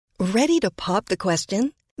Ready to pop the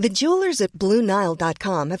question? The jewelers at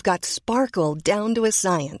BlueNile.com have got sparkle down to a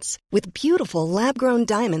science with beautiful lab-grown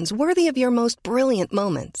diamonds worthy of your most brilliant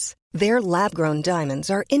moments. Their lab-grown diamonds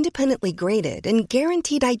are independently graded and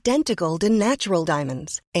guaranteed identical to natural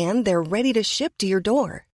diamonds, and they're ready to ship to your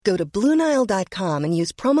door. Go to BlueNile.com and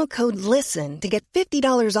use promo code LISTEN to get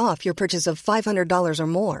 $50 off your purchase of $500 or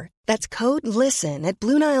more. That's code LISTEN at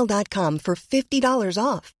BlueNile.com for $50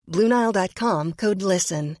 off. BlueNile.com, code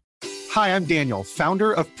LISTEN. Hi, I'm Daniel,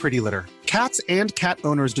 founder of Pretty Litter. Cats and cat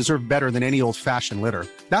owners deserve better than any old-fashioned litter.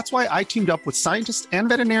 That's why I teamed up with scientists and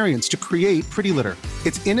veterinarians to create Pretty Litter.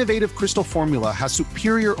 Its innovative crystal formula has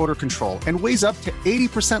superior odor control and weighs up to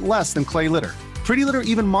 80% less than clay litter. Pretty Litter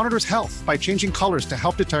even monitors health by changing colors to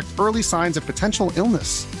help detect early signs of potential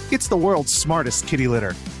illness. It's the world's smartest kitty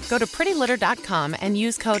litter. Go to prettylitter.com and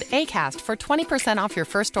use code ACAST for 20% off your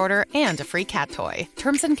first order and a free cat toy.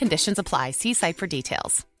 Terms and conditions apply. See site for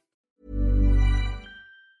details.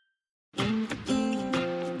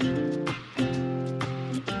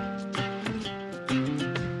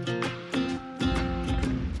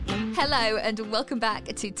 Hello and welcome back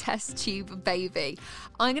to Test Tube Baby.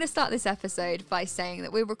 I'm going to start this episode by saying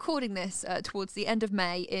that we're recording this towards the end of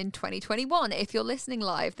May in 2021. If you're listening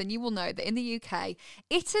live, then you will know that in the UK,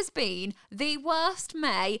 it has been the worst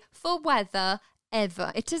May for weather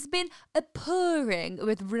ever. It has been pouring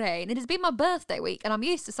with rain. It has been my birthday week and I'm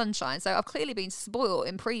used to sunshine, so I've clearly been spoiled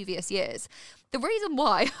in previous years. The reason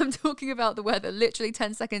why I'm talking about the weather literally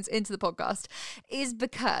 10 seconds into the podcast is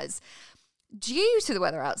because due to the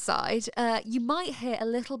weather outside, you might hear a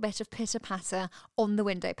little bit of pitter-patter on the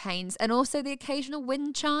window panes and also the occasional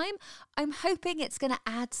wind chime. I'm hoping it's going to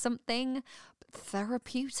add something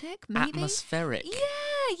therapeutic, maybe? Atmospheric.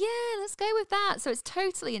 Yeah, let's go with that. So it's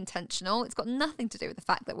totally intentional. It's got nothing to do with the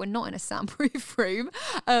fact that we're not in a soundproof room.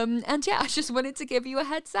 And yeah, I just wanted to give you a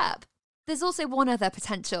heads up. There's also one other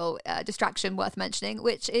potential distraction worth mentioning,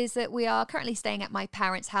 which is that we are currently staying at my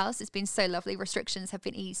parents' house. It's been so lovely. Restrictions have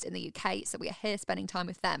been eased in the UK, so we are here spending time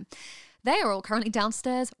with them. They are all currently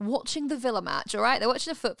downstairs watching the Villa match, all right? They're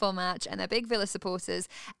watching a football match and they're big Villa supporters.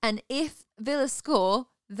 And if Villa score,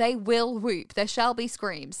 they will whoop. There shall be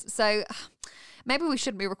screams. So maybe we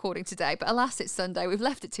shouldn't be recording today, but alas, it's Sunday. We've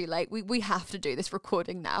left it too late. We have to do this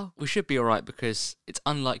recording now. We should be all right because it's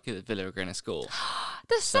unlikely that Villa are going to score.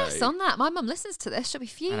 There's sass on that. My mum listens to this. She'll be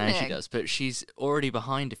fuming. I know she does, but she's already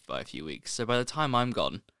behind by a few weeks. So by the time I'm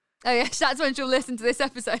gone... Oh yes, that's when she'll listen to this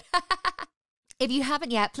episode. If you haven't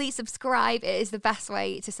yet, please subscribe. It is the best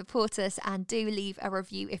way to support us, and do leave a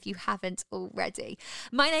review if you haven't already.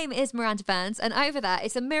 My name is Miranda Burns, and over there,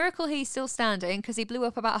 it's a miracle he's still standing because he blew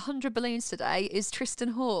up about 100 balloons today, is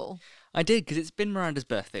Tristan Hall. I did, because it's been Miranda's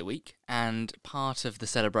birthday week, and part of the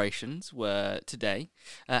celebrations were today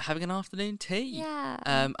having an afternoon tea. Yeah.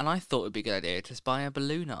 And I thought it would be a good idea to buy a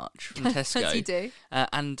balloon arch from Tesco. As you do.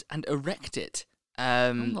 And erect it.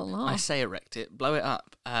 Oh la la. I say erect it, blow it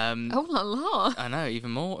up. Oh la la. I know,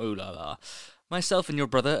 even more ooh la la. Myself and your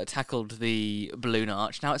brother tackled the balloon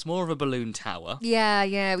arch. Now it's more of a balloon tower. Yeah.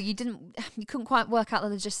 You couldn't quite work out the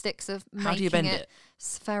logistics of How do you bend it?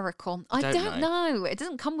 Spherical. I don't know. It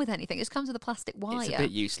doesn't come with anything. It just comes with a plastic wire. It's a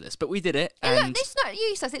bit useless, but we did it. It's not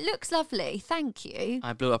useless. It looks lovely. Thank you.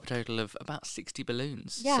 I blew up a total of about 60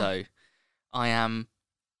 balloons. Yeah. So I am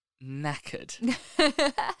knackered.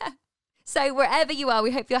 So wherever you are,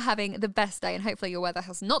 we hope you're having the best day, and hopefully your weather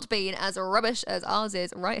has not been as rubbish as ours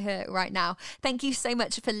is right here, right now. Thank you so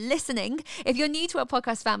much for listening. If you're new to our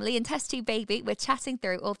podcast family and Test Tube Baby, we're chatting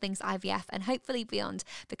through all things IVF and hopefully beyond,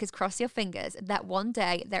 because cross your fingers that one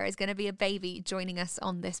day there is going to be a baby joining us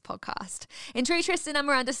on this podcast. In true Tristan and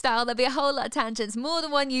Miranda style, there'll be a whole lot of tangents, more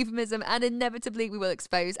than one euphemism, and inevitably we will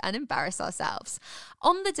expose and embarrass ourselves.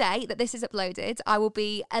 On the day that this is uploaded, I will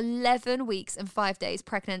be 11 weeks and 5 days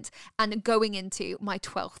pregnant and going into my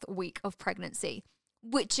 12th week of pregnancy,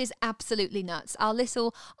 which is absolutely nuts. Our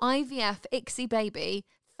little IVF ICSI baby,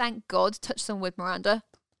 thank God, touch some wood, Miranda,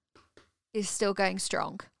 is still going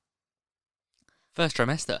strong. First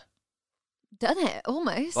trimester. Done it,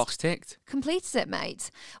 almost. Box ticked. Completed it,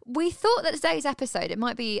 mate. We thought that today's episode, it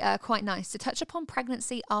might be quite nice to touch upon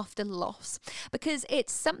pregnancy after loss, because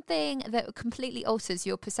it's something that completely alters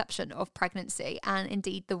your perception of pregnancy and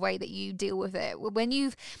indeed the way that you deal with it. When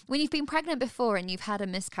you've been pregnant before and you've had a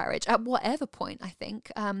miscarriage, at whatever point, I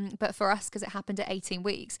think, but for us, because it happened at 18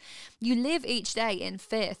 weeks, you live each day in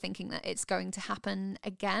fear, thinking that it's going to happen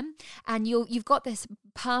again, and you've got this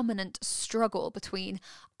permanent struggle between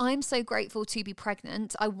I'm so grateful to be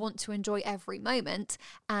pregnant, I want to enjoy every moment,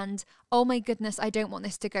 and oh my goodness, I don't want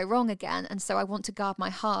this to go wrong again, and so I want to guard my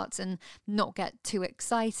heart and not get too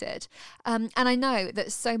excited. And I know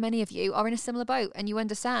that so many of you are in a similar boat and you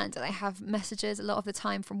understand, and I have messages a lot of the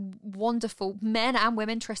time from wonderful men and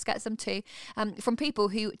women, Tris gets them too, from people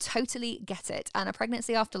who totally get it. And a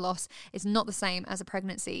pregnancy after loss is not the same as a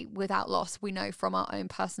pregnancy without loss, we know from our own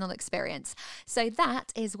personal experience. So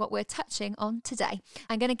that is what we're touching on today.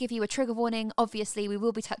 I'm going to give you a trigger warning. Obviously, we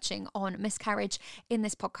will be touching on miscarriage in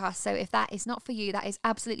this podcast. So if that is not for you, that is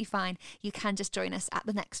absolutely fine. You can just join us at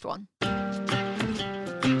the next one.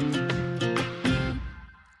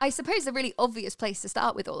 I suppose the really obvious place to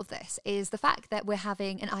start with all of this is the fact that we're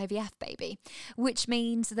having an IVF baby, which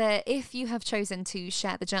means that if you have chosen to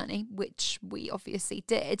share the journey, which we obviously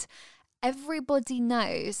did, everybody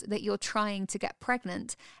knows that you're trying to get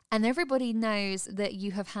pregnant, and everybody knows that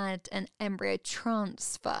you have had an embryo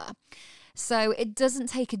transfer. So it doesn't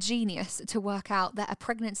take a genius to work out that a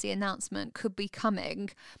pregnancy announcement could be coming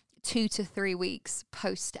 2 to 3 weeks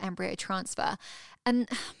post embryo transfer. And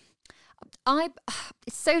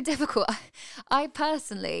it's so difficult. I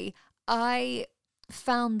personally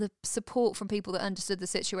found the support from people that understood the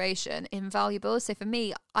situation invaluable. So for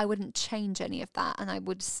me, I wouldn't change any of that, and I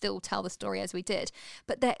would still tell the story as we did.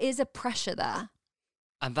 But there is a pressure there.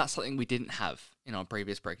 And that's something we didn't have in our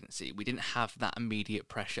previous pregnancy. We didn't have that immediate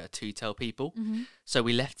pressure to tell people. Mm-hmm. So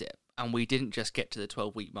we left it, and we didn't just get to the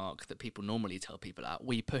 12-week mark that people normally tell people at.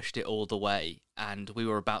 We pushed it all the way, and we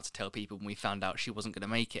were about to tell people when we found out she wasn't going to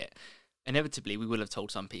make it. Inevitably, we will have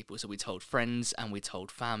told some people. So we told friends and we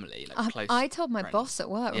told family. I told my boss at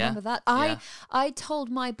work. Yeah? Remember that? I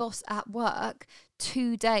told my boss at work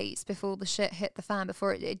 2 days before the shit hit the fan,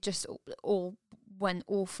 before it just all went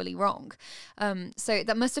awfully wrong. So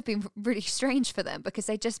that must have been really strange for them, because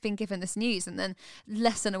they'd just been given this news, and then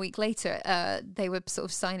less than a week later, they were sort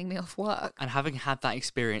of signing me off work. And having had that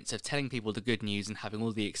experience of telling people the good news and having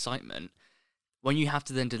all the excitement, when you have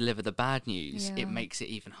to then deliver the bad news, it makes it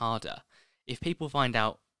even harder. If people find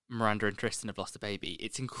out Miranda and Tristan have lost a baby,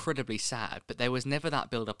 it's incredibly sad, but there was never that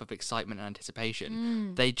build-up of excitement and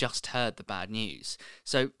anticipation. They just heard the bad news.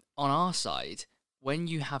 So on our side, when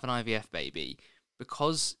you have an IVF baby,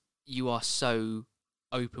 because you are so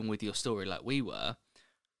open with your story like we were,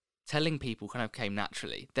 telling people kind of came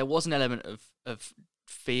naturally. There was an element of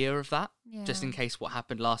fear of that, just in case what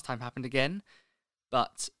happened last time happened again.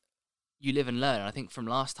 But you live and learn. And I think from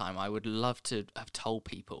last time, I would love to have told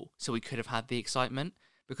people so we could have had the excitement,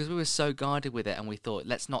 because we were so guarded with it, and we thought,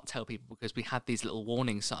 let's not tell people because we had these little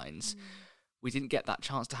warning signs. We didn't get that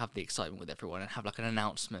chance to have the excitement with everyone and have like an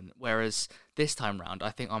announcement. Whereas this time round,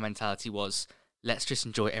 I think our mentality was, let's just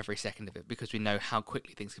enjoy every second of it, because we know how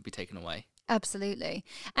quickly things can be taken away. Absolutely.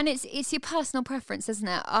 And it's your personal preference, isn't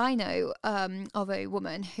it? I know of a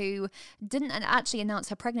woman who didn't actually announce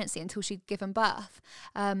her pregnancy until she'd given birth.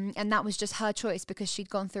 And that was just her choice, because she'd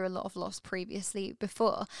gone through a lot of loss previously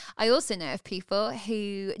before. I also know of people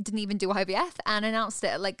who didn't even do IVF and announced it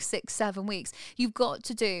at like 6-7 weeks. You've got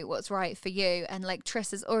to do what's right for you. And like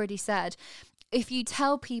Tris has already said, if you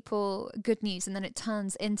tell people good news and then it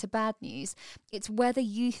turns into bad news, it's whether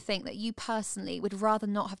you think that you personally would rather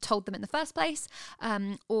not have told them in the first place,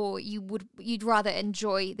 or you'd rather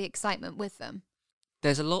enjoy the excitement with them.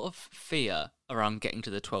 There's a lot of fear around getting to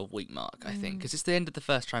the 12-week mark, I think, because it's the end of the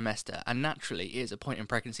first trimester, and naturally it is a point in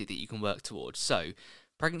pregnancy that you can work towards. So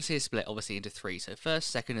pregnancy is split obviously into 3, so first,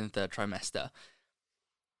 second and third trimester.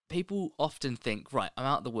 People often think, right, I'm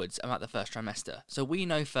out of the woods, I'm out the first trimester. So we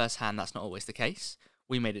know firsthand that's not always the case.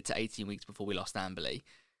 We made it to 18 weeks before we lost Amberly.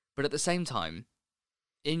 But at the same time,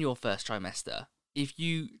 in your first trimester, if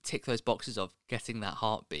you tick those boxes of getting that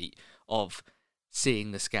heartbeat, of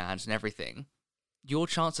seeing the scans and everything, your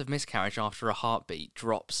chance of miscarriage after a heartbeat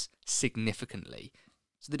drops significantly.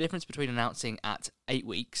 So the difference between announcing at 8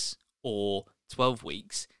 weeks or 12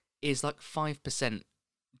 weeks is like 5%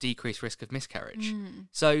 decreased risk of miscarriage.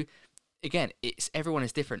 So again, everyone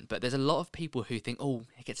is different, but there's a lot of people who think, oh,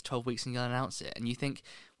 it gets 12 weeks and you'll announce it. And you think,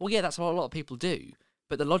 well, yeah, that's what a lot of people do.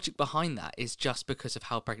 But the logic behind that is just because of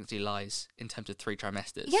how pregnancy lies in terms of 3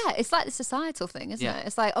 trimesters. Yeah, it's like the societal thing, isn't it?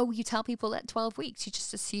 It's like, oh, you tell people at 12 weeks, you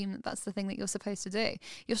just assume that that's the thing that you're supposed to do.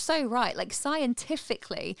 You're so right. Like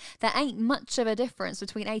scientifically, there ain't much of a difference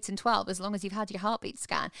between 8 and 12 as long as you've had your heartbeat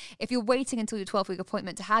scan. If you're waiting until your 12-week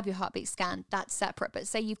appointment to have your heartbeat scan, that's separate. But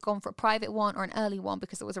say you've gone for a private one or an early one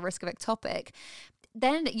because there was a risk of ectopic,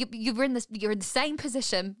 then you're in the same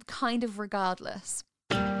position kind of regardless.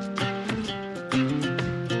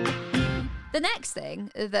 The next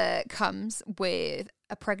thing that comes with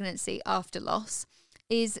a pregnancy after loss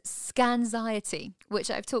is scanxiety,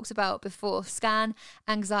 which I've talked about before. Scan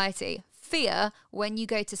anxiety. Fear when you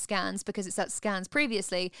go to scans, because it's at scans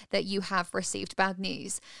previously, that you have received bad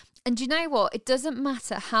news. And you know what? It doesn't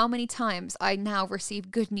matter how many times I now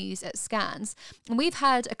receive good news at scans. And we've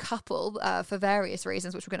had a couple for various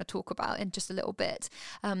reasons, which we're going to talk about in just a little bit.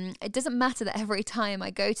 It doesn't matter that every time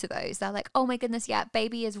I go to those, they're like, oh my goodness, yeah,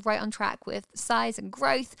 baby is right on track with size and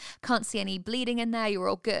growth. Can't see any bleeding in there. You're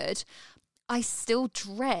all good. I still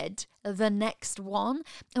dread the next one.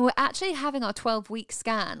 And we're actually having our 12-week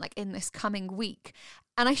scan like in this coming week.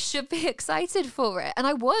 And I should be excited for it. And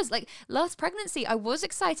I was, like, last pregnancy, I was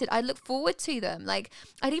excited. I look forward to them. Like,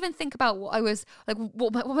 I'd even think about what I was, like,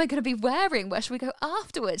 what am I going to be wearing? Where should we go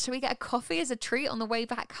afterwards? Should we get a coffee as a treat on the way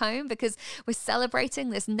back home because we're celebrating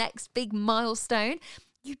this next big milestone?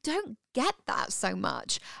 You don't get that so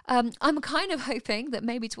much. I'm kind of hoping that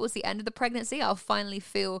maybe towards the end of the pregnancy, I'll finally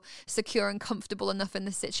feel secure and comfortable enough in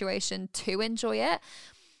the situation to enjoy it.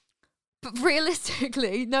 But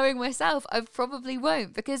realistically, knowing myself, I probably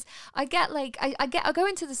won't, because I get like, I go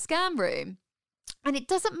into the scan room. And it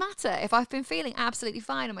doesn't matter if I've been feeling absolutely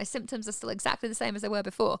fine and my symptoms are still exactly the same as they were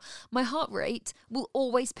before. My heart rate will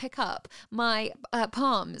always pick up. My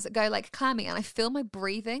palms go like clammy, and I feel my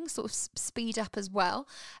breathing sort of speed up as well.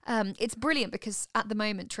 It's brilliant because at the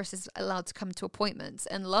moment Tris is allowed to come to appointments,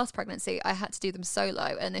 and last pregnancy I had to do them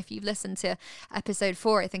solo. And if you've listened to episode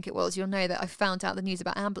 4, I think it was, you'll know that I found out the news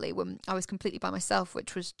about Amberley when I was completely by myself,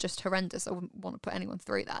 which was just horrendous. I wouldn't want to put anyone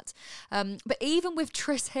through that. But even with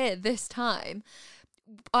Tris here this time,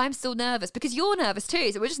 I'm still nervous because you're nervous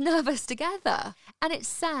too. So we're just nervous together. And it's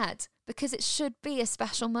sad because it should be a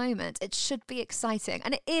special moment. It should be exciting.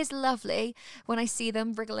 And it is lovely when I see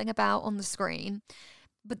them wriggling about on the screen.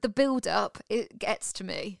 But the build-up, it gets to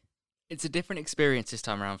me. It's a different experience this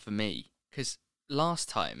time around for me. Because last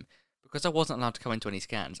time, because I wasn't allowed to go into any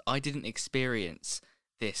scans, I didn't experience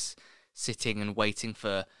this sitting and waiting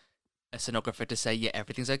for a sonographer to say, yeah,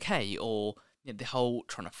 everything's okay, or the whole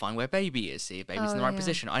trying to find where baby is, see if baby's in the right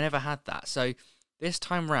position. I never had that. So this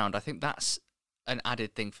time round, I think that's an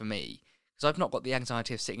added thing for me, because I've not got the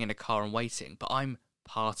anxiety of sitting in a car and waiting, but I'm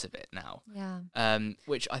part of it now. Yeah.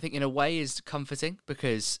 Which I think in a way is comforting,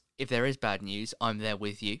 because if there is bad news, I'm there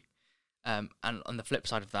with you. And on the flip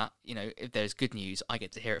side of that, you know, if there's good news, I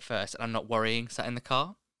get to hear it first, and I'm not worrying sat in the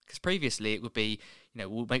car. Because previously it would be, you know,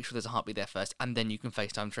 we'll make sure there's a heartbeat there first, and then you can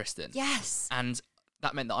FaceTime Tristan. Yes. And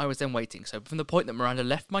that meant that I was then waiting. So from the point that Miranda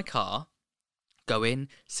left my car, go in,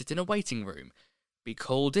 sit in a waiting room, be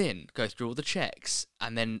called in, go through all the checks,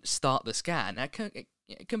 and then start the scan.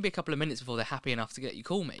 It can be a couple of minutes before they're happy enough to let you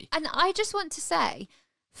call me. And I just want to say,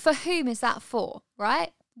 for whom is that for,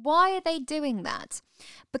 right? Why are they doing that?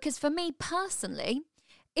 Because for me personally,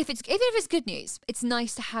 if it's good news, it's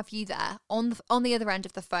nice to have you there on the other end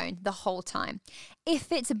of the phone the whole time. If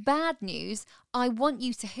it's bad news, I want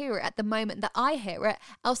you to hear it at the moment that I hear it,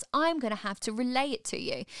 else I'm going to have to relay it to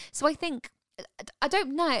you. So I think, I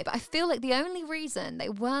don't know, but I feel like the only reason they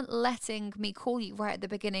weren't letting me call you right at the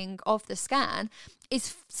beginning of the scan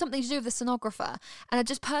is something to do with the sonographer. And I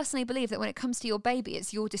just personally believe that when it comes to your baby,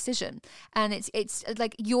 it's your decision. And it's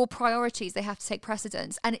like your priorities, they have to take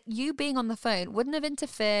precedence. And you being on the phone wouldn't have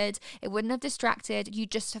interfered. It wouldn't have distracted. You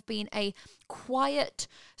just have been a quiet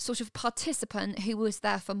sort of participant who was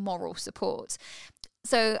there for moral support.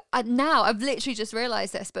 So now I've literally just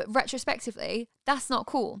realised this, but retrospectively, that's not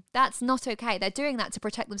cool. That's not okay. They're doing that to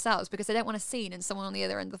protect themselves because they don't want a scene and someone on the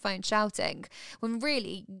other end of the phone shouting, when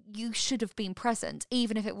really you should have been present,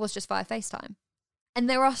 even if it was just via FaceTime. And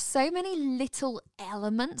there are so many little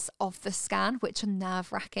elements of the scan which are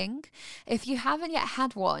nerve-wracking. If you haven't yet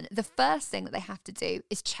had one, the first thing that they have to do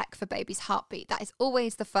is check for baby's heartbeat. That is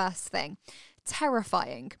always the first thing.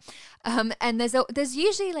 Terrifying. And there's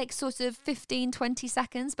usually like sort of 15-20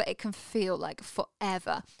 seconds, but it can feel like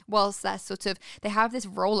forever whilst they have this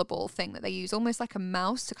rollerball thing that they use almost like a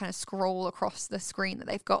mouse to kind of scroll across the screen that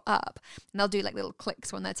they've got up, and they'll do like little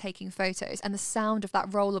clicks when they're taking photos, and the sound of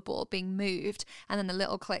that rollerball being moved and then the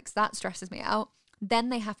little clicks, that stresses me out. Then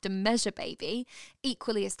they have to measure baby,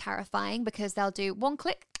 equally as terrifying, because they'll do one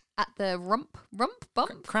click at the rump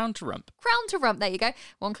bump? Crown to rump. Crown to rump, there you go.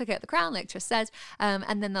 One click at the crown, like Tris said,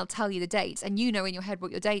 and then they'll tell you the dates, and you know in your head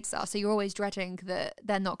what your dates are, so you're always dreading that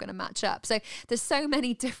they're not going to match up. So there's so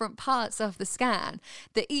many different parts of the scan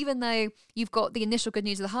that even though you've got the initial good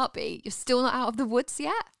news of the heartbeat, you're still not out of the woods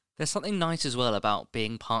yet. There's something nice as well about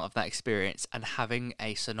being part of that experience and having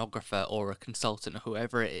a sonographer or a consultant or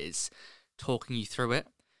whoever it is talking you through it.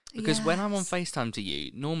 Because when I'm on FaceTime to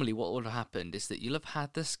you, normally what would have happened is that you'll have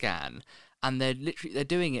had the scan and they're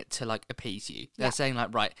doing it to like appease you. They're saying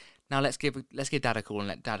like, right, Now let's give Dad a call and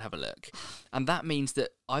let Dad have a look. And that means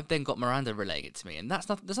that I've then got Miranda relaying it to me, and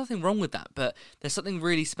there's nothing wrong with that. But there's something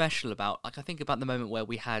really special about, like, I think about the moment where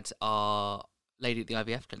we had our lady at the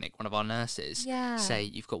IVF clinic, one of our nurses, say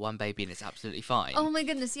you've got one baby and it's absolutely fine. Oh my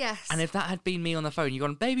goodness, yes. And if that had been me on the phone, you've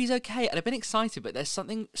gone, baby's okay, I'd have been excited, but there's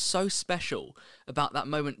something so special about that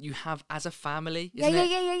moment you have as a family, isn't it?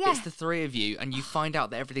 Yeah. It's the three of you, and you find out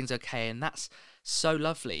that everything's okay, and that's so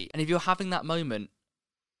lovely. And if you're having that moment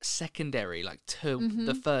secondary, like to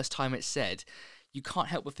the first time it's said, you can't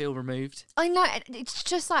help but feel removed. I know. It's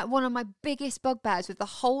just like one of my biggest bugbears with the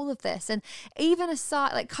whole of this. And even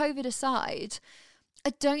aside, like COVID aside, I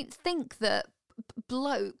don't think that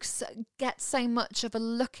blokes get so much of a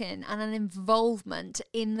look in and an involvement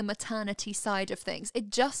in the maternity side of things. It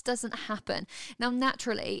just doesn't happen. Now,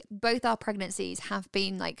 naturally, both our pregnancies have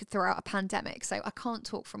been like throughout a pandemic, so I can't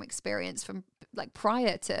talk from experience from like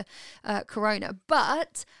prior to Corona,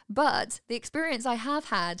 but the experience I have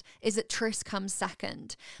had is that Tris comes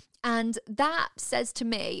second. And that says to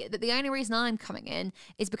me that the only reason I'm coming in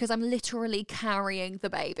is because I'm literally carrying the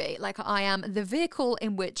baby. Like, I am the vehicle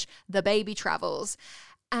in which the baby travels.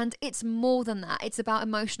 And it's more than that. It's about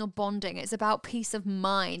emotional bonding. It's about peace of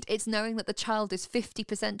mind. It's knowing that the child is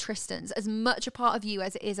 50% Tristan's, as much a part of you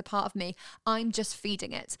as it is a part of me. I'm just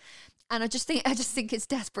feeding it. And I just think it's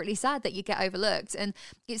desperately sad that you get overlooked. And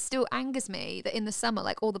it still angers me that in the summer,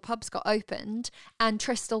 like, all the pubs got opened and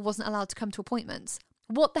Tris still wasn't allowed to come to appointments.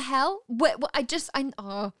 What the hell?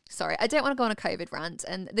 Sorry. I don't want to go on a COVID rant,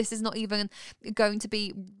 and this is not even going to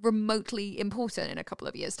be remotely important in a couple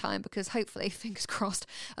of years' time, because hopefully, fingers crossed,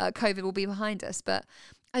 COVID will be behind us. But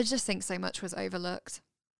I just think so much was overlooked,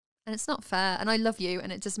 and it's not fair. And I love you,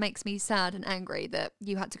 and it just makes me sad and angry that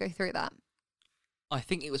you had to go through that. I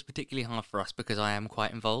think it was particularly hard for us because I am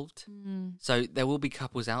quite involved. So there will be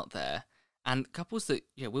couples out there, and couples that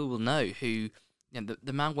we will know who. Yeah,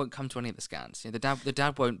 the man won't come to any of the scans. The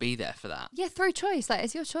dad won't be there for that. Yeah, through choice. Like,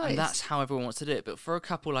 it's your choice. And that's how everyone wants to do it. But for a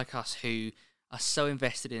couple like us who are so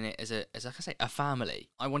invested in it as like I say, a family,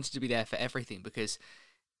 I wanted to be there for everything, because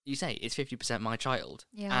you say it's 50% my child,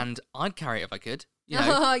 and I'd carry it if I could.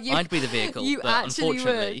 I'd be the vehicle. But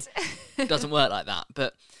unfortunately, it doesn't work like that.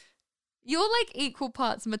 But you're like equal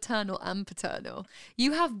parts maternal and paternal.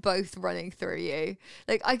 You have both running through you.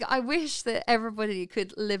 Like, I wish that everybody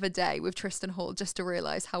could live a day with Tristan Hall just to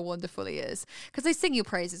realise how wonderful he is. Because they sing your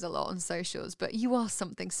praises a lot on socials, but you are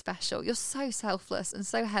something special. You're so selfless and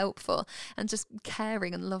so helpful and just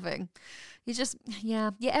caring and loving. You just,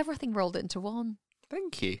 you're everything rolled into one.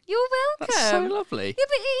 Thank you. You're welcome. That's so lovely. Yeah,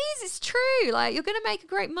 but it is. It's true. Like, you're going to make a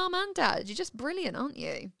great mum and dad. You're just brilliant, aren't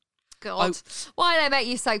you? God, why do they make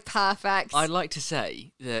you so perfect? I'd like to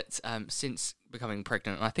say that since becoming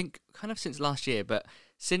pregnant, and I think kind of since last year, but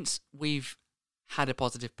since we've had a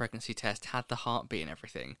positive pregnancy test, had the heartbeat and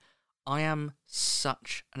everything, I am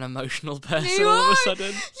such an emotional person all of a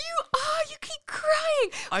sudden. You are. You keep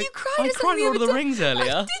crying. You cried. I cried Lord of the Rings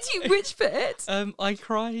earlier. Did you? Which bit? I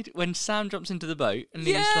cried when Sam jumps into the boat, and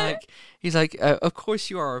he's like, of course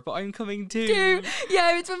you are, but I'm coming too.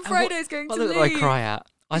 Yeah, it's when Frodo's going to leave. What did I cry at?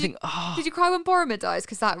 Did you cry when Boromir dies?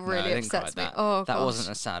 Because that really upsets me. Oh, that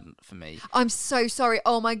wasn't as sad for me. I'm so sorry.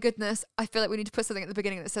 Oh my goodness. I feel like we need to put something at the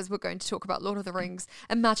beginning that says we're going to talk about Lord of the Rings.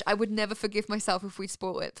 Imagine, I would never forgive myself if we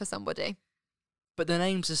spoil it for somebody. But the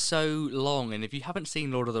names are so long, and if you haven't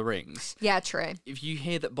seen Lord of the Rings... Yeah, true. If you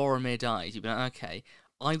hear that Boromir dies, you'd be like, okay,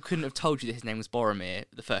 I couldn't have told you that his name was Boromir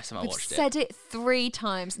the first time I watched it. We've said it 3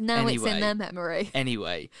 times. Now it's in their memory.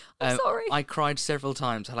 Anyway. I'm sorry. I cried several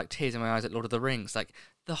times. I had like tears in my eyes at Lord of the Rings. Like,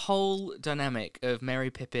 the whole dynamic of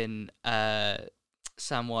Merry, Pippin,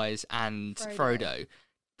 Samwise, and Frodo,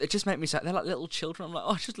 it just made me sad. They're like little children. I'm like,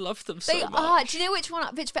 I just love them so much. They are. Do you know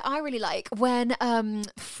which bit I really like? When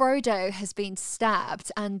Frodo has been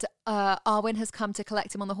stabbed and Arwen has come to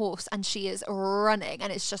collect him on the horse, and she is running,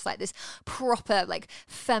 and it's just like this proper, like,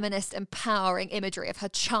 feminist, empowering imagery of her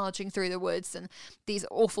charging through the woods and these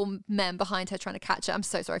awful men behind her trying to catch her. I'm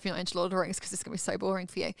so sorry if you're not into Lord of the Rings, because it's going to be so boring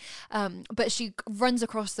for you. But she runs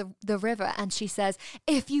across the river and she says,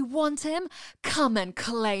 if you want him, come and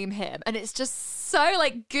claim him. And it's just so,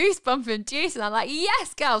 like, goosebump inducing. I'm like,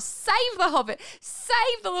 yes, girl, save the Hobbit,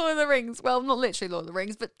 save the Lord of the Rings. Well, not literally Lord of the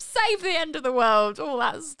Rings, but save the end of the world, all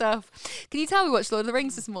that stuff. Can you tell we watched Lord of the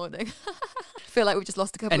Rings this morning? I feel like we've just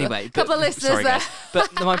lost a couple of listeners sorry, there. Guys,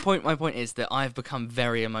 but my point is that I've become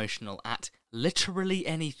very emotional at literally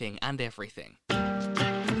anything and everything.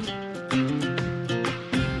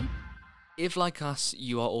 If, like us,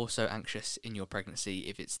 you are also anxious in your pregnancy,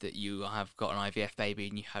 if it's that you have got an IVF baby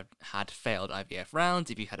and you have had failed IVF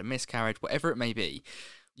rounds, if you had a miscarriage, whatever it may be,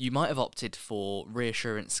 you might have opted for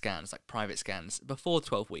reassurance scans, like private scans, before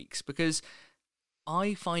 12 weeks, because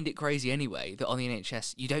I find it crazy anyway that on the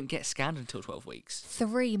NHS you don't get scanned until 12 weeks.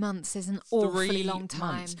 3 months is an awfully long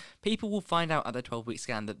time. Months. People will find out at their 12-week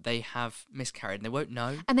scan that they have miscarried and they won't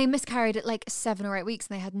know. And they miscarried at like 7 or 8 weeks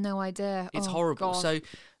and they had no idea. It's Oh, horrible. God.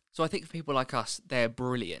 So I think for people like us, they're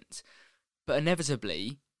brilliant. But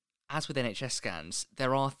inevitably, as with NHS scans,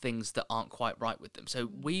 there are things that aren't quite right with them. So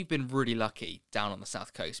we've been really lucky down on the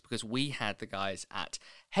South Coast because we had the guys at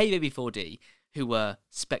Hey Baby 4D who were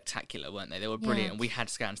spectacular, weren't they? They were brilliant, Yeah. and we had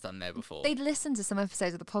scans done there before. They'd listened to some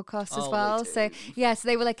episodes of the podcast as Oh, well. they So, do. yeah, so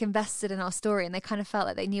they were like invested in our story and they kind of felt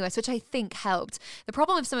like they knew us, which I think helped. The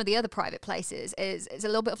problem with some of the other private places is it's a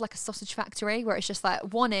little bit of like a sausage factory where it's just like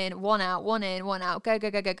one in, one out, one in, one out, go, go,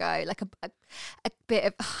 go, go, go. Like a bit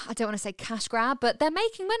of, I don't want to say cash grab, but they're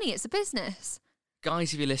making money. It's a business.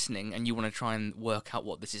 Guys, if you're listening and you want to try and work out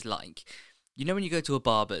what this is like, you know when you go to a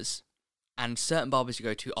barber's, and certain barbers you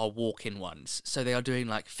go to are walk-in ones. So they are doing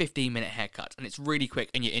like 15-minute haircuts and it's really quick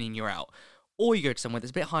and you're in and you're out. Or you go to somewhere that's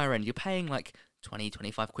a bit higher end, you're paying like 20,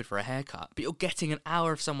 25 quid for a haircut, but you're getting an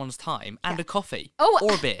hour of someone's time and a coffee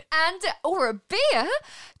or a beer. Or a beer?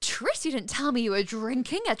 Tris, you didn't tell me you were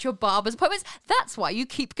drinking at your barber's appointments. That's why you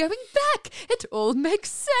keep going back. It all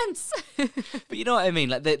makes sense. But you know what I mean?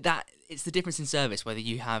 Like that it's the difference in service, whether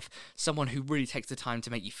you have someone who really takes the time to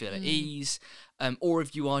make you feel at ease, or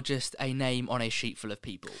if you are just a name on a sheet full of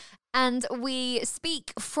people. And we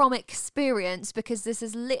speak from experience because this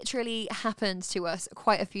has literally happened to us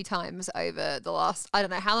quite a few times over the last, I don't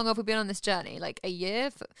know, how long have we been on this journey? Like a year?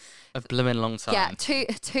 A blooming long time. Yeah,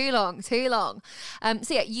 too long.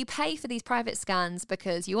 So yeah, you pay for these private scans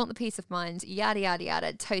because you want the peace of mind, yada, yada,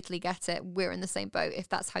 yada. Totally get it. We're in the same boat if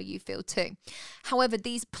that's how you feel too. However,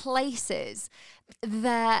 these places,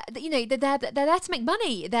 they're there to make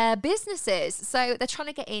money. They're businesses. So they're trying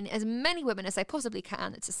to get in as many women as they possibly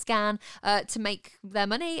can to scan, to make their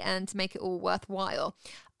money and to make it all worthwhile.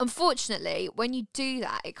 Unfortunately, when you do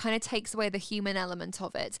that, it kind of takes away the human element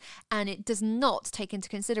of it, and it does not take into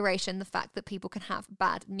consideration the fact that people can have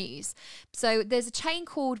bad news. So there's a chain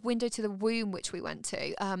called Window to the Womb, which we went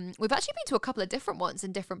to. We've actually been to a couple of different ones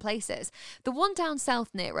in different places. The one down south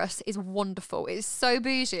near us is wonderful. It's so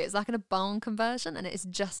bougie. It's like in a barn conversion, and it's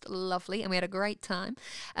just lovely, and we had a great time.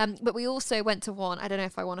 But we also went to one, I don't know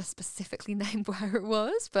if I want to specifically name where it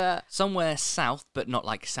was, but... Somewhere south, but not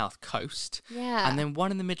like South Coast. Yeah. And then one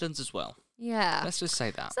in the Midlands as well. Yeah. Let's just say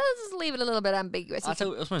that. So let's just leave it a little bit ambiguous. I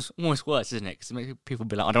tell you, it's almost worse, isn't it? Because it makes people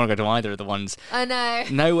be like, I don't want to go to either of the ones. I know.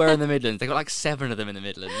 Nowhere in the Midlands. They've got like 7 of them in the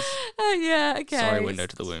Midlands. Oh, yeah, okay. Sorry, Window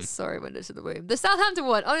to the Womb. Sorry, Window to the Womb. The Southampton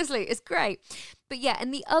one, honestly, it's great. But yeah,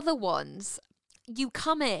 and the other ones, you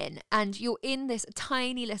come in and you're in this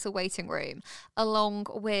tiny little waiting room along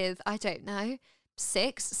with, I don't know,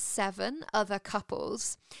 6, 7 other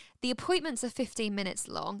couples. The appointments are 15 minutes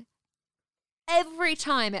long. Every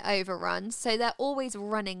time it overruns, so they're always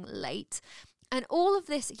running late. And all of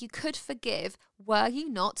this you could forgive were you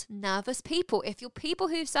not nervous people. If you're people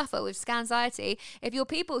who suffer with scanxiety, if you're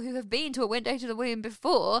people who have been to a Window to the Womb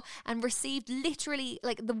before and received literally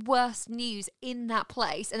like the worst news in that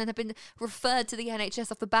place and then have been referred to the NHS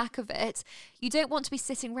off the back of it, you don't want to be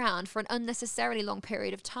sitting around for an unnecessarily long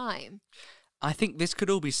period of time. I think this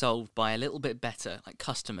could all be solved by a little bit better, like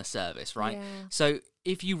customer service, right? Yeah. So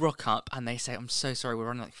if you rock up and they say, I'm so sorry, we're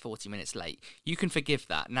running like 40 minutes late, you can forgive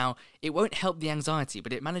that. Now, it won't help the anxiety,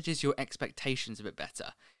 but it manages your expectations a bit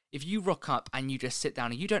better. If you rock up and you just sit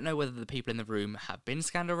down and you don't know whether the people in the room have been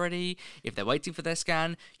scanned already, if they're waiting for their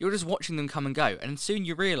scan, you're just watching them come and go. And soon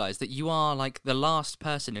you realise that you are like the last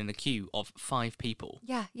person in a queue of 5 people.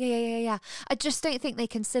 Yeah. I just don't think they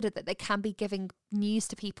consider that they can be giving news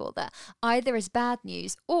to people that either is bad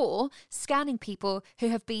news or scanning people who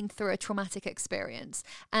have been through a traumatic experience.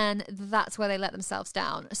 And that's where they let themselves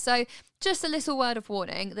down. So just a little word of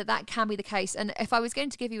warning that can be the case. And if I was going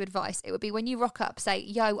to give you advice, it would be when you rock up, say,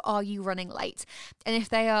 yo, are you running late? And if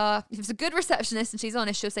it's a good receptionist and she's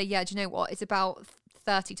honest, she'll say, yeah, do you know what? It's about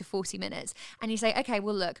 30 to 40 minutes. And you say, okay,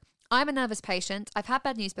 well, look, I'm a nervous patient. I've had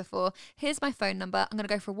bad news before. Here's my phone number. I'm going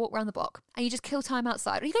to go for a walk around the block. And you just kill time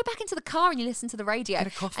outside. Or you go back into the car and you listen to the radio. Get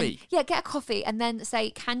a coffee. Get a coffee and then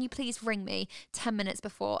say, can you please ring me 10 minutes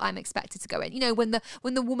before I'm expected to go in? You know, when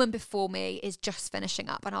the woman before me is just finishing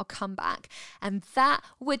up and I'll come back. And that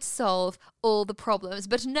would solve all the problems.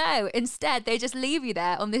 But no, instead they just leave you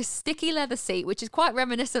there on this sticky leather seat, which is quite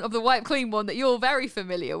reminiscent of the Wipe Clean one that you're very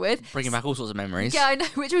familiar with. Bringing back all sorts of memories. Yeah, I know,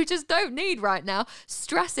 which we just don't need right now.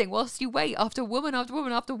 Stressing whilst you wait after woman after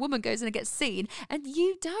woman after woman goes in and gets seen, and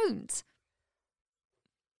you don't.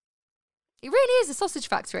 It really is a sausage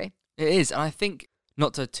factory. It is, and I think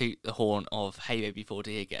not to toot the horn of Hey Baby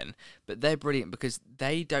 4D again, but they're brilliant because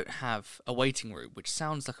they don't have a waiting room, which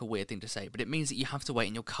sounds like a weird thing to say, but it means that you have to wait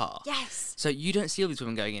in your car. Yes. So you don't see all these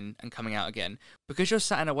women going in and coming out again. Because you're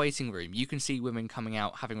sat in a waiting room, you can see women coming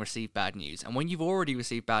out having received bad news. And when you've already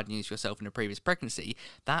received bad news yourself in a previous pregnancy,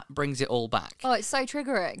 that brings it all back. Oh, it's so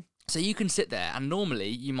triggering. So you can sit there, and normally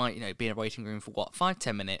you might, be in a waiting room for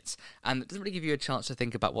 5-10 minutes, and it doesn't really give you a chance to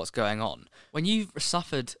think about what's going on. When you've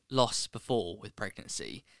suffered loss before with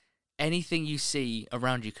pregnancy, anything you see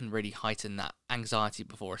around you can really heighten that anxiety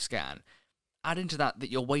before a scan. Add into that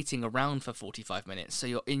you're waiting around for 45 minutes, so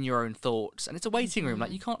you're in your own thoughts, and it's a waiting room.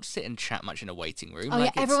 Like, you can't sit and chat much in a waiting room. Oh,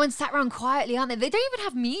 yeah, everyone's sat around quietly, aren't they? They don't even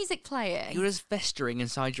have music playing. You're just festering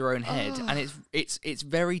inside your own head, and it's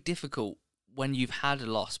very difficult when you've had a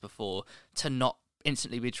loss before to not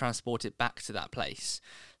instantly be transported back to that place.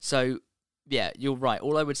 So, yeah, you're right.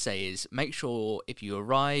 All I would say is make sure if you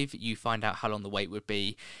arrive, you find out how long the wait would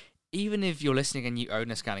be. Even if you're listening and you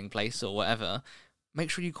own a scanning place or whatever, make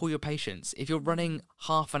sure you call your patients. If you're running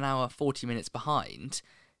half an hour, 40 minutes behind,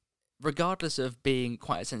 regardless of being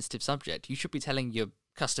quite a sensitive subject, you should be telling your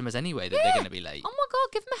customers anyway that they're going to be late. Oh my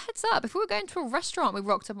God, give them a heads up. If we were going to a restaurant, we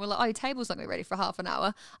rocked up and we're like, oh, your table's not going to be ready for half an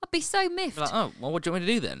hour, I'd be so miffed. You're like, oh, well, what do you want me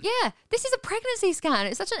to do then? Yeah, this is a pregnancy scan.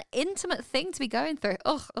 It's such an intimate thing to be going through.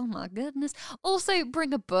 Oh my goodness. Also,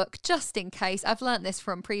 bring a book just in case. I've learnt this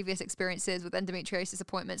from previous experiences with endometriosis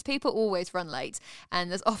appointments. People always run late,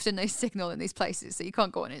 and there's often no signal in these places, so you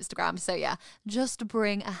can't go on Instagram. So yeah, just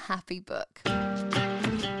bring a happy book.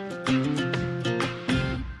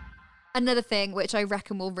 Another thing which I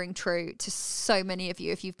reckon will ring true to so many of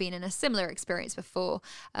you if you've been in a similar experience before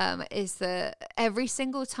is that every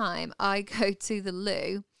single time I go to the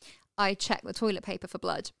loo, I check the toilet paper for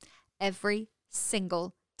blood. Every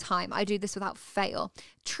single time. I do this without fail.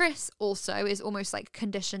 Tris also is almost like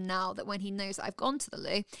conditioned now that when he knows that I've gone to the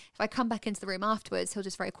loo, if I come back into the room afterwards, he'll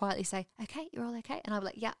just very quietly say, okay, you're all okay? And I'll be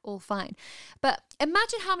like, yeah, all fine. But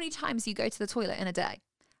imagine how many times you go to the toilet in a day.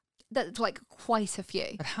 That's like quite a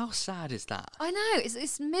few. But how sad is that? I know.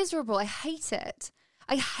 It's miserable. I hate it.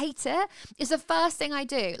 I hate it. It's the first thing I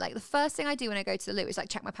do. Like, the first thing I do when I go to the loo is like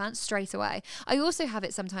check my pants straight away. I also have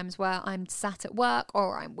it sometimes where I'm sat at work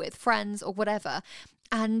or I'm with friends or whatever.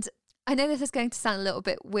 And I know this is going to sound a little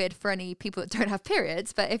bit weird for any people that don't have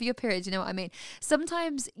periods, but if you're periods, you know what I mean.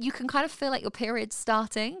 Sometimes you can kind of feel like your period's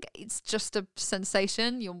starting. It's just a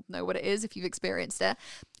sensation. You'll know what it is if you've experienced it.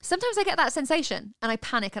 Sometimes I get that sensation and I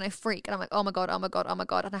panic and I freak and I'm like, oh my God, oh my God, oh my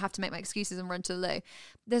God. And I have to make my excuses and run to the loo.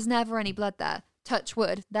 There's never any blood there. Touch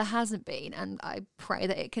wood, there hasn't been. And I pray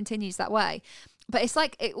that it continues that way. But it's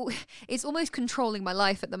like, it's almost controlling my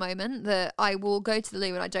life at the moment that I will go to the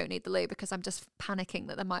loo and I don't need the loo because I'm just panicking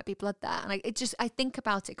that there might be blood there. And I think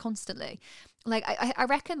about it constantly. Like, I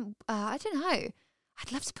reckon, I don't know.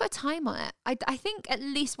 I'd love to put a time on it. I think at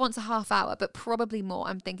least once a half hour, but probably more.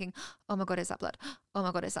 I'm thinking, oh my God, is that blood? Oh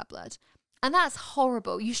my God, is that blood? And that's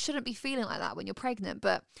horrible. You shouldn't be feeling like that when you're pregnant,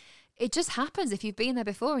 but it just happens. If you've been there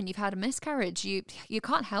before and you've had a miscarriage, you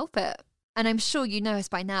can't help it. And I'm sure you know us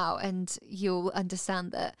by now and you'll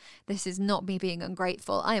understand that this is not me being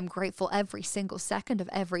ungrateful. I am grateful every single second of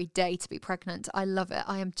every day to be pregnant. I love it.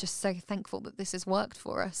 I am just so thankful that this has worked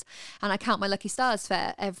for us. And I count my lucky stars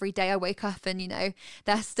for every day I wake up and,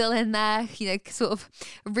 they're still in there, sort of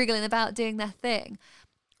wriggling about doing their thing.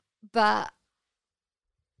 But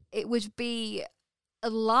it would be a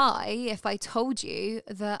lie if I told you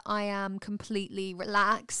that I am completely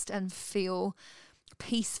relaxed and feel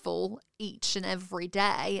peaceful each and every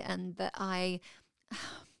day, and that I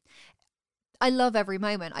love every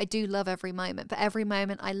moment. I do love every moment, but every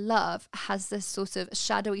moment I love has this sort of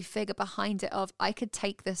shadowy figure behind it of, I could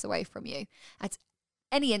take this away from you at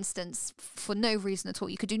any instance for no reason at all.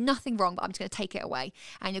 You could do nothing wrong, but I'm just going to take it away,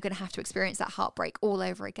 and you're going to have to experience that heartbreak all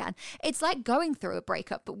over again. It's like going through a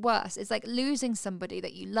breakup, but worse. It's like losing somebody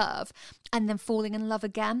that you love and then falling in love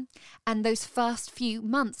again. And those first few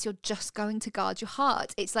months, you're just going to guard your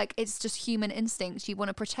heart. It's like, it's just human instinct. You want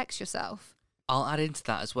to protect yourself. I'll add into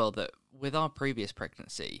that as well that with our previous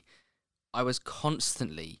pregnancy, I was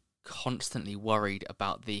constantly worried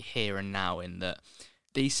about the here and now, in that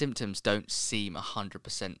these symptoms don't seem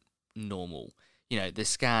 100% normal. The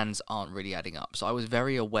scans aren't really adding up. So I was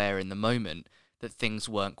very aware in the moment that things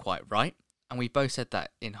weren't quite right. And we both said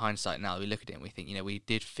that in hindsight now. We look at it and we think, we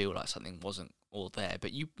did feel like something wasn't all there.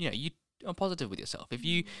 But you are positive with yourself. If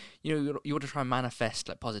you want to try and manifest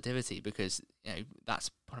like positivity, because,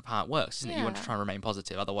 that's how it works, isn't it? You want to try and remain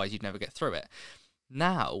positive. Otherwise you'd never get through it.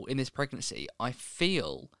 Now, in this pregnancy, I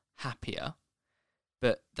feel happier.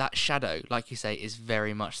 But that shadow, like you say, is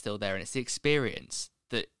very much still there. And it's the experience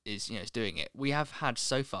that is doing it. We have had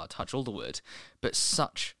so far, touch all the wood, but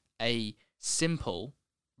such a simple,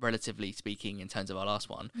 relatively speaking, in terms of our last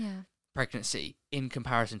one, pregnancy in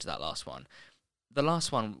comparison to that last one. The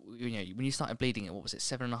last one, when you started bleeding at, what was it,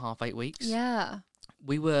 7.5, 8 weeks? Yeah.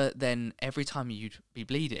 We were then, every time you'd be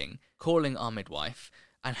bleeding, calling our midwife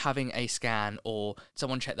and having a scan or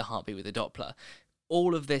someone check the heartbeat with a Doppler.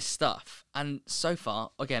 All of this stuff. And so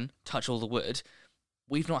far, again, touch all the wood,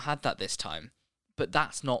 we've not had that this time. But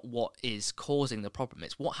that's not what is causing the problem.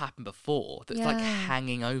 It's what happened before that's like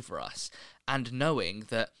hanging over us, and knowing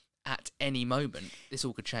that at any moment this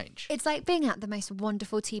all could change. It's like being at the most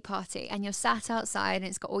wonderful tea party and you're sat outside and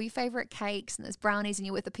it's got all your favourite cakes and there's brownies and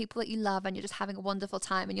you're with the people that you love and you're just having a wonderful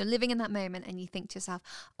time and you're living in that moment and you think to yourself,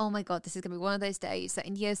 oh my God, this is going to be one of those days that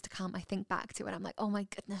in years to come I think back to and I'm like, oh my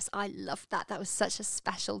goodness, I loved that. That was such a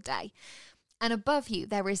special day. And above you,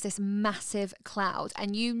 there is this massive cloud.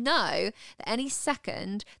 And you know that any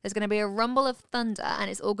second, there's going to be a rumble of thunder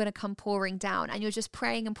and it's all going to come pouring down. And you're just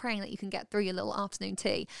praying and praying that you can get through your little afternoon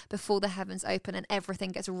tea before the heavens open and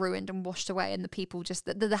everything gets ruined and washed away and the people just,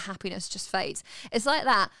 the happiness just fades. It's like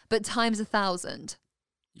that, but times 1,000.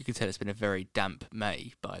 You can tell it's been a very damp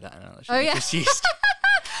May by that analogy. Oh, yeah. Just used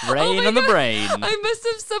rain on the brain. I must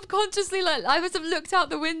have subconsciously, I must have looked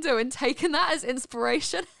out the window and taken that as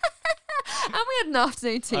inspiration. And we had an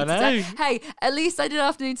afternoon tea today. Hey, at least I did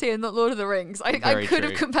afternoon tea and not Lord of the Rings. I could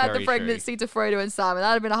have compared the pregnancy to Frodo and Sam, and that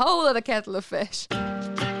would have been a whole other kettle of fish.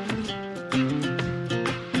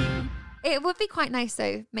 It would be quite nice,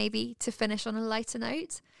 though, maybe to finish on a lighter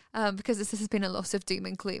note, because this has been a lot of doom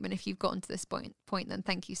and gloom. And if you've gotten to this point, then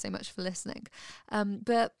thank you so much for listening.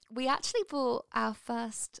 But we actually bought our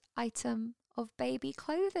first item of baby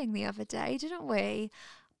clothing the other day, didn't we?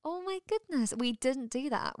 Oh my goodness. We didn't do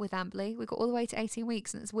that with Amberly. We got all the way to 18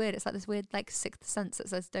 weeks and it's weird. It's like this weird sixth sense that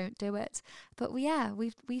says don't do it. But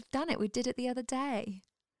we've done it. We did it the other day.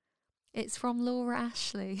 It's from Laura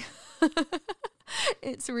Ashley.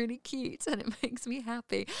 It's really cute and it makes me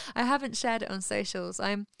happy. I haven't shared it on socials.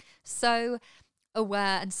 I'm so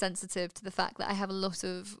aware and sensitive to the fact that I have a lot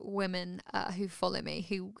of women who follow me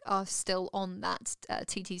who are still on that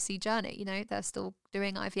TTC journey. They're still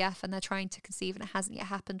doing IVF and they're trying to conceive and it hasn't yet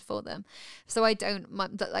happened for them. So I don't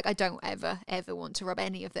ever want to rub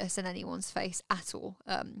any of this in anyone's face at all.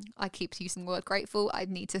 I keep using the word grateful. I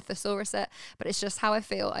need to thesaurus it, but it's just how I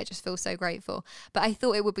feel. I just feel so grateful. But I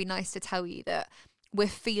thought it would be nice to tell you that we're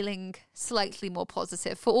feeling slightly more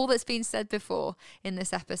positive. For all that's been said before in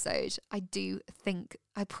this episode, I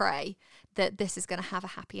pray that this is going to have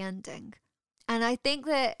a happy ending. And I think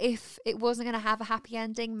that if it wasn't going to have a happy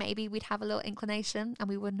ending, maybe we'd have a little inclination and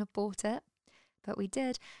we wouldn't have bought it. But we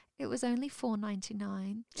did. It was only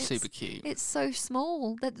 $4.99. Super cute. It's so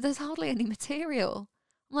small that there's hardly any material.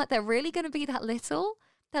 I'm like, they're really going to be that little?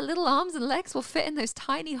 Their little arms and legs will fit in those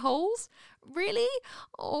tiny holes? Really?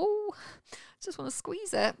 Oh, just want to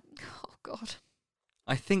squeeze it. Oh, God.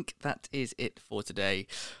 I think that is it for today.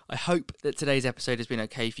 I hope that today's episode has been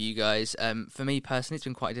okay for you guys. For me personally, it's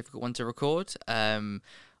been quite a difficult one to record. I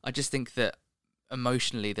just think that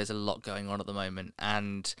emotionally there's a lot going on at the moment.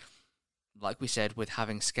 And like we said, with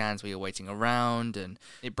having scans where you're waiting around, and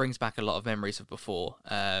it brings back a lot of memories of before,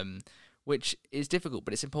 which is difficult,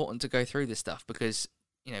 but it's important to go through this stuff because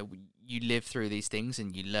you live through these things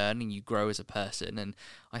and you learn and you grow as a person. And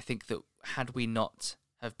I think that had we not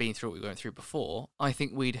have been through what we went through before, I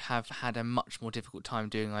think we'd have had a much more difficult time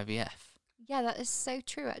doing IVF. Yeah, that is so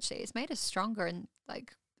true, actually. It's made us stronger in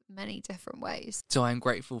many different ways. So I'm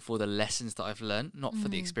grateful for the lessons that I've learned, not for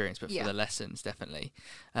the experience, but for the lessons, definitely.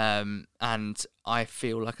 And I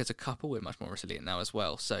feel like as a couple, we're much more resilient now as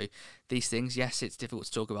well. So these things, yes, it's difficult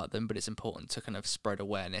to talk about them, but it's important to kind of spread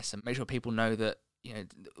awareness and make sure people know that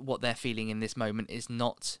what they're feeling in this moment is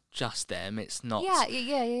not just them. It's not.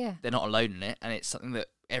 Yeah. They're not alone in it, and it's something that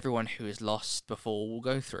everyone who has lost before will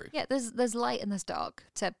go through. Yeah, there's light and there's dark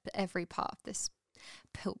to every part of this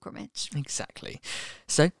pilgrimage. Exactly.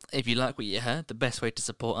 So, if you like what you heard, the best way to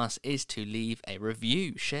support us is to leave a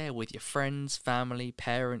review. Share with your friends, family,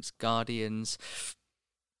 parents, guardians.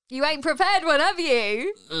 You ain't prepared one, have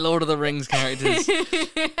you? Lord of the Rings characters.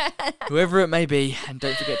 Whoever it may be. And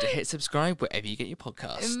don't forget to hit subscribe wherever you get your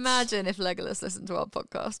podcasts. Imagine if Legolas listened to our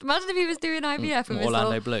podcast. Imagine if he was doing IVF with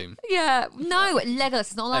Orlando Bloom. Yeah. No, Legolas.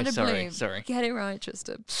 It's not Orlando Bloom. Sorry. Get it right,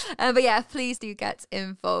 Tristan. But yeah, please do get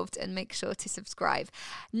involved and make sure to subscribe.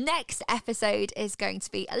 Next episode is going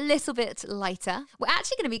to be a little bit lighter. We're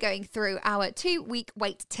actually going to be going through our 2-week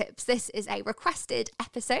wait tips. This is a requested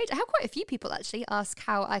episode. I have quite a few people actually ask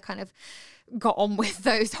how I kind of got on with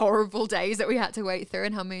those horrible days that we had to wait through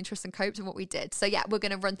and how me and Tristan coped and what we did. So yeah, we're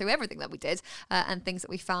going to run through everything that we did and things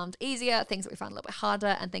that we found easier, things that we found a little bit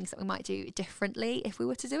harder, and things that we might do differently if we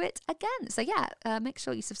were to do it again. So yeah, make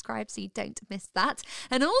sure you subscribe so you don't miss that.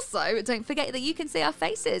 And also, don't forget that you can see our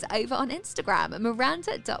faces over on Instagram,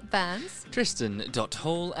 Miranda.Burns,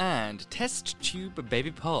 Tristan.Hall, and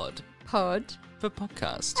TestTubeBabyPod. Pod for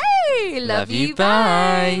podcast. Hey, love you.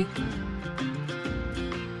 Bye.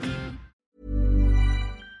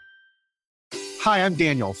 Hi, I'm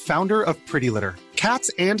Daniel, founder of Pretty Litter. Cats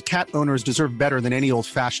and cat owners deserve better than any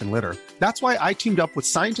old-fashioned litter. That's why I teamed up with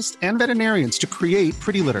scientists and veterinarians to create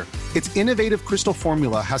Pretty Litter. Its innovative crystal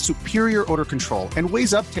formula has superior odor control and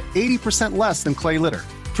weighs up to 80% less than clay litter.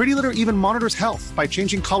 Pretty Litter even monitors health by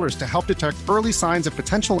changing colors to help detect early signs of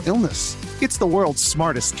potential illness. It's the world's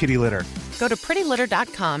smartest kitty litter. Go to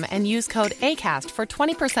prettylitter.com and use code ACAST for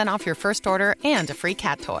 20% off your first order and a free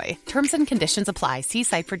cat toy. Terms and conditions apply. See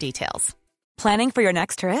site for details. Planning for your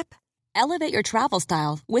next trip? Elevate your travel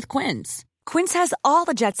style with Quince. Quince has all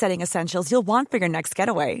the jet-setting essentials you'll want for your next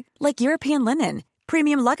getaway, like European linen,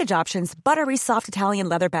 premium luggage options, buttery soft Italian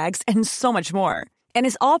leather bags, and so much more. And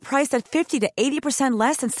is all priced at 50 to 80%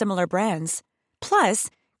 less than similar brands. Plus,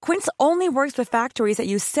 Quince only works with factories that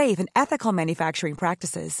use safe and ethical manufacturing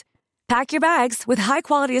practices. Pack your bags with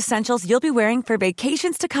high-quality essentials you'll be wearing for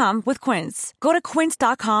vacations to come with Quince. Go to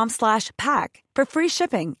quince.com/pack for free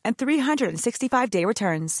shipping and 365-day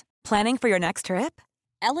returns. Planning for your next trip?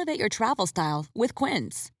 Elevate your travel style with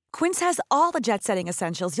Quince. Quince has all the jet-setting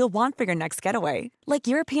essentials you'll want for your next getaway, like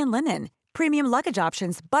European linen, premium luggage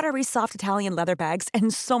options, buttery soft Italian leather bags,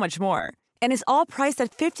 and so much more. And is all priced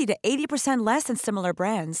at 50 to 80% less than similar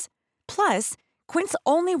brands. Plus, Quince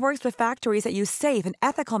only works with factories that use safe and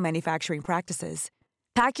ethical manufacturing practices.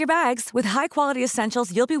 Pack your bags with high-quality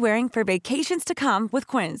essentials you'll be wearing for vacations to come with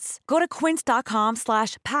Quince. Go to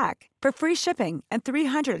quince.com/pack for free shipping and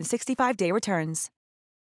 365-day returns.